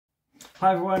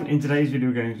Hi everyone, in today's video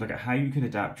we're going to look at how you can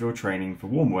adapt your training for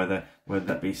warm weather, whether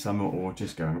that be summer or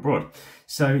just going abroad.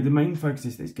 So the main focus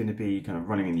is going to be kind of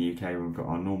running in the UK where we've got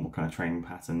our normal kind of training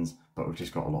patterns, but we've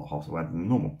just got a lot hotter weather than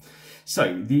normal.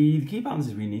 So the key balance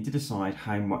is we need to decide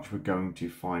how much we're going to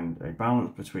find a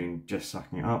balance between just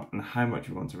sucking it up and how much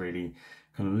we want to really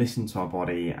kind of listen to our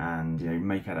body and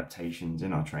make adaptations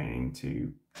in our training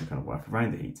to kind of work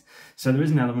around the heat. So there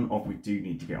is an element of we do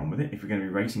need to get on with it. If we're going to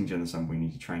be racing during the summer, we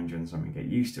need to train during the summer and get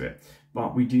used to it.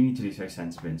 But we do need to do so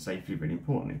sensibly and safely, really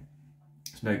importantly.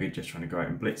 It's no good just trying to go out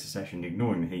and blitz a session,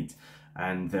 ignoring the heat,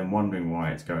 and then wondering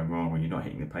why it's going wrong when you're not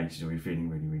hitting the paces or you're feeling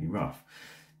really, really rough,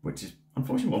 which is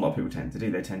unfortunately what a lot of people tend to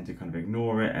do. They tend to kind of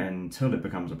ignore it until it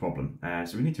becomes a problem.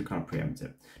 So we need to kind of preempt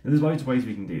it. Now, there's loads of ways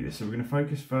we can do this. So we're going to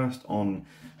focus first on,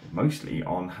 mostly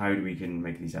on how we can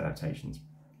make these adaptations.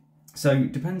 So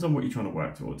it depends on what you're trying to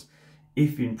work towards.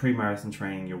 If in pre-marathon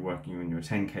training you're working on your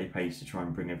 10k pace to try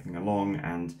and bring everything along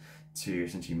and to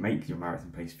essentially make your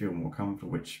marathon pace feel more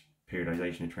comfortable, which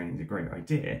periodization of training is a great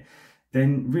idea,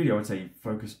 then really I would say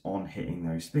focus on hitting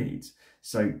those speeds.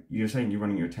 So you're saying you're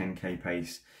running your 10k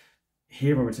pace.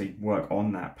 Here I would say work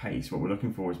on that pace. What we're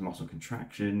looking for is muscle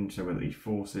contraction, so whether these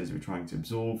forces we're trying to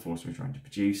absorb, forces we're trying to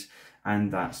produce,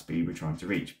 and that speed we're trying to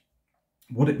reach.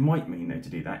 What it might mean though to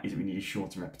do that is that we need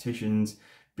shorter repetitions,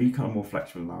 be kind of more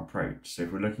flexible in our approach. So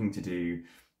if we're looking to do,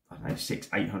 I don't know,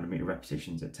 600-800 meter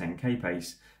repetitions at 10k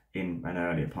pace in an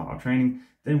earlier part of training,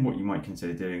 then what you might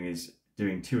consider doing is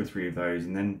doing 2 or 3 of those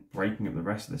and then breaking up the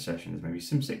rest of the session as maybe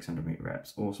some 600 meter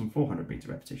reps or some 400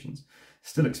 meter repetitions.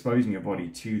 Still exposing your body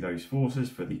to those forces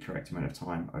for the correct amount of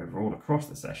time overall across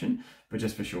the session, but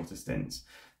just for shorter stints.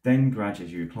 Then gradually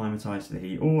as you acclimatise to the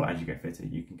heat or as you get fitter,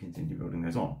 you can continue building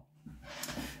those on.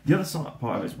 The other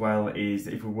part of it as well is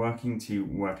that if we're working to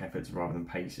work efforts rather than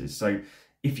paces, so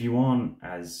if you aren't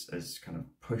as kind of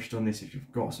pushed on this, if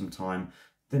you've got some time,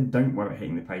 then don't worry about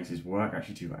hitting the paces, work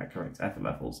actually to correct effort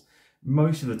levels.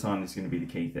 Most of the time this is going to be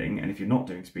the key thing, and if you're not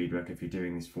doing speed work, if you're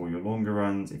doing this for your longer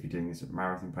runs, if you're doing this at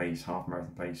marathon pace, half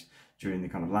marathon pace, during the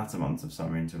kind of latter months of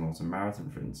summer into an autumn marathon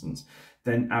for instance,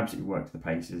 then absolutely work to the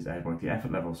paces, work the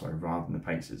effort level, rather than the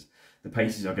paces. The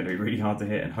paces are going to be really hard to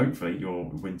hit, and hopefully your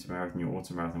winter marathon, your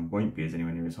autumn marathon won't be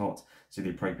anywhere near as hot, so the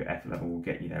appropriate effort level will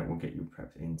get you there, will get you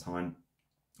prepped in time.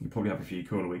 You probably have a few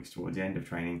cooler weeks towards the end of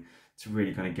training to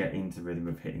really kind of get into the rhythm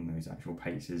of hitting those actual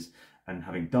paces, and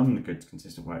having done the good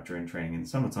consistent work during training in the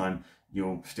summertime,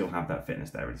 you'll still have that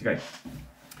fitness there ready to go.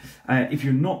 If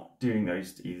you're not doing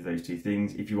either of those two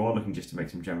things, if you are looking just to make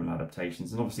some general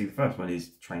adaptations, then obviously the first one is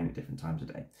train at different times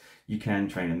of day. You can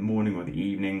train in the morning or the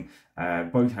evening.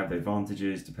 Both have their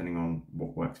advantages depending on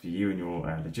what works for you and your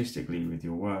logistically with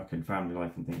your work and family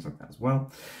life and things like that as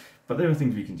well. But there are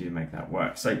things we can do to make that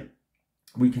work. So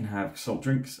we can have salt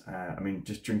drinks. I mean,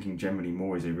 just drinking generally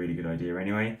more is a really good idea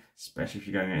anyway, especially if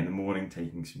you're going out in the morning.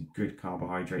 Taking some good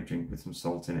carbohydrate drink with some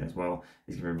salt in it as well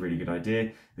is going to be a really good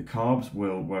idea. The carbs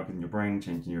will work in your brain,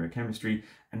 change neurochemistry,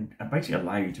 and basically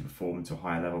allow you to perform to a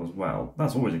higher level as well.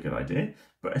 That's always a good idea,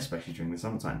 but especially during the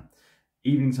summertime.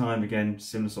 Evening time, again,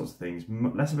 similar sorts of things.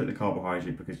 Less about the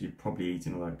carbohydrate because you're probably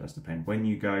eating, although it does depend when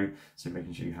you go. So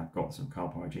making sure you have got some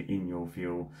carbohydrate in your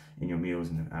fuel, in your meals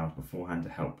in the hours beforehand to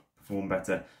help perform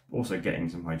better, but also getting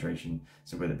some hydration,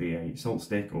 so whether it be a salt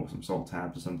stick or some salt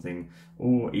tabs or something,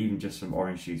 or even just some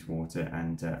orange juice water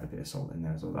and a bit of salt in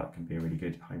there as well. That can be a really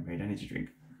good homemade energy drink.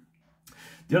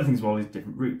 The other thing as well is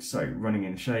different routes, so running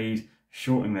in the shade,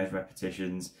 shortening those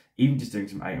repetitions, even just doing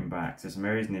some out and back. There's some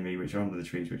areas near me which are under the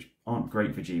trees which aren't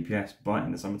great for GPS, but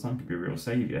in the summertime could be a real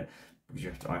saviour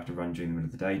because I have to run during the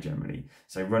middle of the day generally.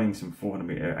 So running some 400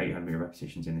 meter, 800 meter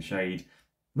repetitions in the shade,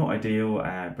 not ideal,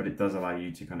 but it does allow you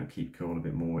to kind of keep cool a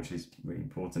bit more, which is really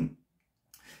important.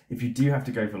 If you do have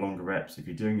to go for longer reps, if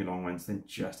you're doing your long ones, then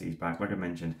just ease back. Like I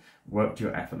mentioned, work to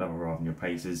your effort level rather than your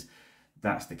paces.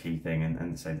 That's the key thing,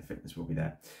 and say the fitness will be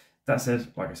there. That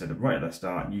said, like I said right at the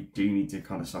start, you do need to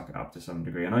kind of suck it up to some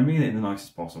degree, and I mean it in the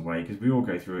nicest possible way, because we all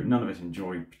go through it. None of us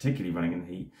enjoy particularly running in the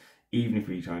heat. Even if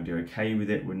we try and do okay with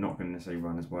it, we're not going to necessarily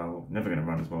run as well, or never going to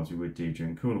run as well as we would do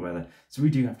during cooler weather. So we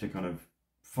do have to kind of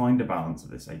find a balance of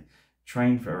this,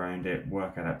 train for around it,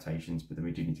 work adaptations, but then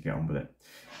we do need to get on with it.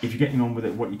 If you're getting on with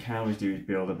it, what you can always do is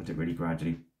build up into it really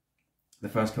gradually. The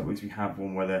first couple of weeks we have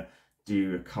warm weather,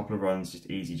 do a couple of runs, just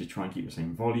easy, just try and keep the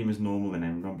same volume as normal and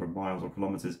then number of miles or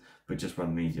kilometres, but just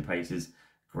run the easier paces,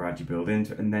 gradually build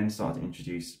into it, and then start to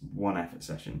introduce one effort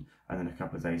session, and then a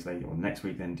couple of days later or next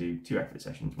week then do 2 effort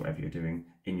sessions, whatever you're doing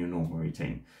in your normal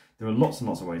routine. There are lots and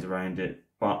lots of ways around it,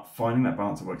 but finding that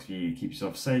balance that works for you, keep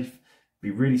yourself safe, be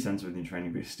really sensible in your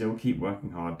training, but still keep working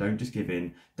hard. Don't just give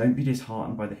in. Don't be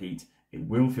disheartened by the heat. It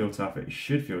will feel tougher. It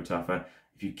should feel tougher.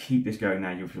 If you keep this going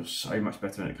now, you'll feel so much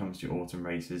better when it comes to your autumn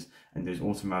races, and those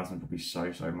autumn marathons will be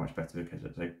so much better because of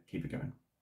it. So keep it going.